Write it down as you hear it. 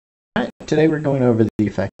Alright, today we're going over the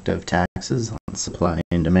effect of taxes on supply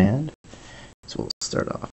and demand. So we'll start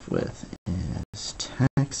off with is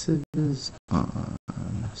taxes on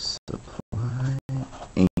supply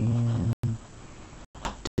and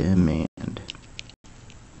demand.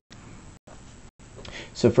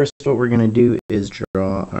 So first what we're going to do is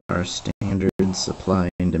draw our standard supply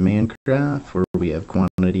and demand graph where we have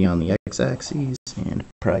quantity on the x-axis and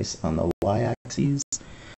price on the y-axis.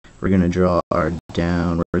 We're going to draw our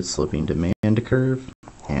downward sloping demand curve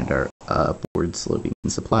and our upward sloping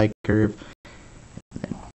supply curve. And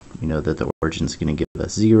then we know that the origin is going to give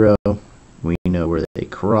us 0. We know where they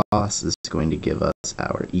cross is going to give us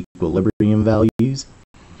our equilibrium values.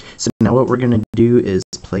 So now what we're going to do is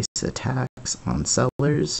place a tax on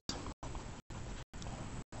sellers.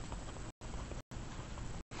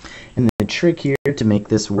 And the trick here to make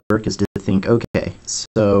this work is to think, okay,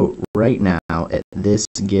 so right now at this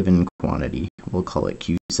given quantity, we'll call it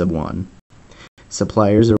Q sub 1,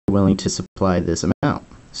 suppliers are willing to supply this amount.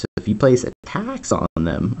 So if you place a tax on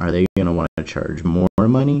them, are they going to want to charge more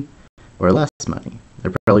money or less money?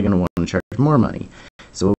 They're probably going to want to charge more money.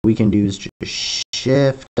 So what we can do is just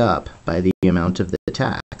shift up by the amount of the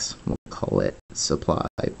tax. We'll call it supply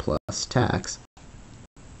plus tax.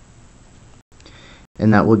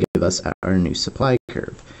 And that will give us our new supply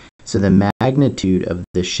curve. So the magnitude of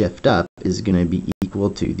the shift up is going to be equal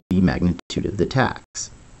to the magnitude of the tax.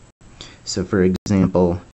 So for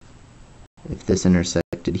example, if this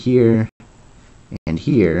intersected here and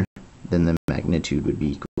here, then the magnitude would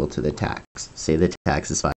be equal to the tax. Say the tax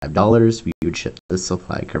is $5, we would shift the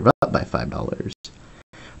supply curve up by $5.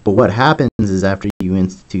 But what happens is after you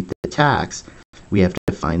institute the tax, we have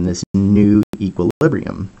to find this new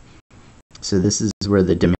equilibrium. So this is where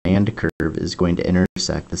the demand curve is going to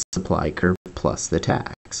intersect the supply curve plus the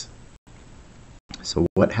tax. So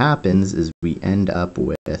what happens is we end up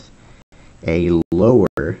with a lower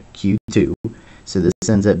Q2. So this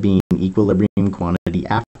ends up being equilibrium quantity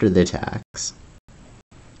after the tax.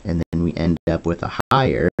 And then we end up with a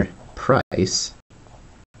higher price.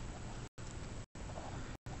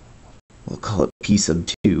 We'll call it P sub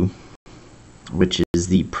 2, which is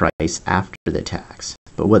the price after the tax.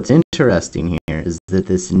 But what's interesting here is that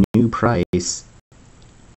this new price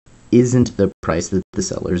isn't the price that the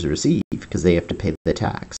sellers receive because they have to pay the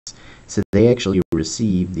tax. So they actually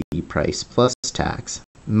receive the price plus tax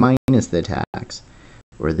minus the tax,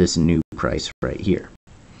 or this new price right here.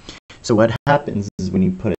 So what happens is when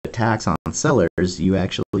you put a tax on sellers, you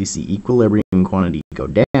actually see equilibrium quantity go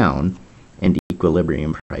down and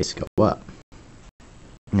equilibrium price go up.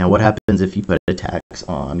 Now what happens if you put a tax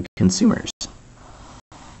on consumers?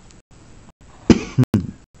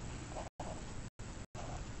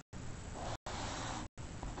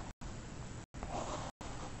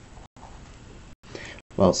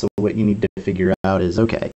 Well, so what you need to figure out is,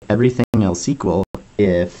 okay, everything else equal,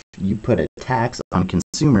 if you put a tax on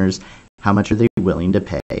consumers, how much are they willing to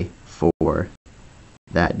pay for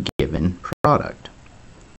that given product?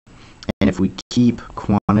 And if we keep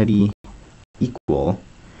quantity equal,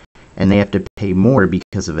 and they have to pay more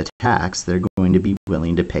because of a tax, they're going to be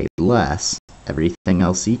willing to pay less, everything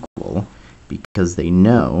else equal, because they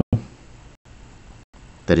know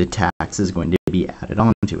that a tax is going to be added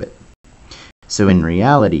onto it. So in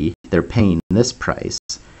reality, they're paying this price,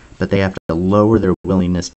 but they have to lower their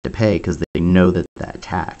willingness to pay because they know that that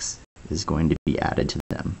tax is going to be added to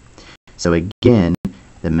them. So again,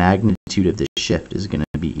 the magnitude of the shift is going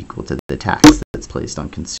to be equal to the tax that's placed on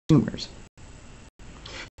consumers.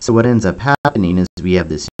 So what ends up happening is we have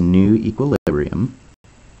this new equilibrium,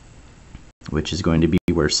 which is going to be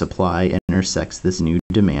where supply intersects this new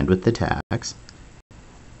demand with the tax.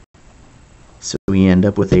 So we end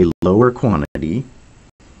up with a lower quantity,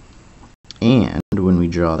 and when we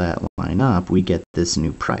draw that line up, we get this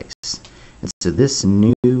new price. And so this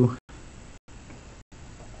new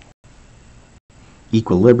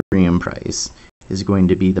equilibrium price is going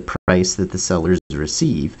to be the price that the sellers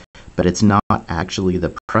receive, but it's not actually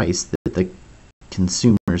the price that the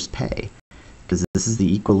consumers pay, because this is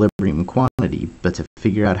the equilibrium quantity, but to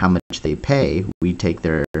figure out how much they pay, we take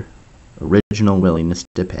their original willingness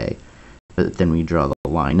to pay, but then we draw the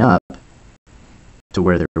line up to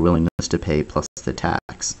where their willingness to pay plus the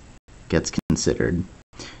tax gets considered.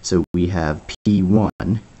 So we have P1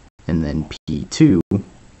 and then P2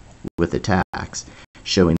 with the tax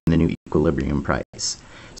showing the new equilibrium price.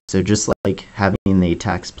 So just like having the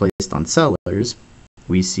tax placed on sellers,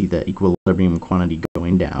 we see the equilibrium quantity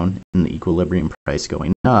going down and the equilibrium price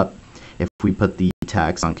going up. If we put the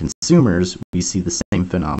tax on consumers, we see the same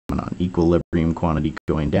phenomenon, equilibrium quantity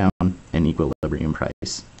going down and equilibrium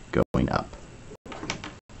price going up.